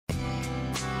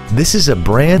This is a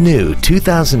brand new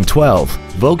 2012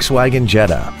 Volkswagen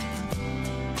Jetta.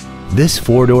 This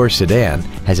four-door sedan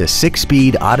has a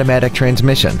 6-speed automatic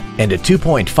transmission and a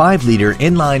 2.5-liter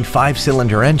inline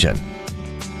 5-cylinder engine.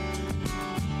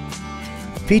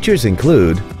 Features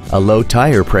include a low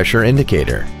tire pressure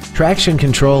indicator, traction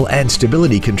control and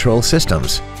stability control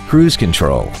systems, cruise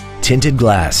control, tinted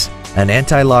glass, an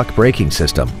anti-lock braking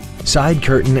system, side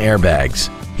curtain airbags,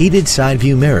 heated side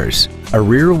view mirrors, a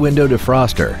rear window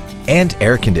defroster, and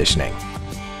air conditioning.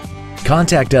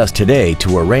 Contact us today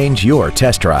to arrange your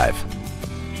test drive.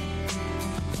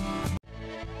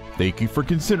 Thank you for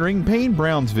considering Payne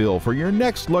Brownsville for your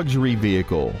next luxury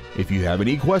vehicle. If you have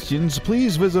any questions,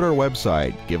 please visit our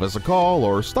website, give us a call,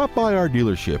 or stop by our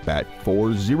dealership at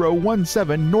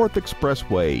 4017 North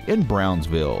Expressway in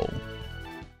Brownsville.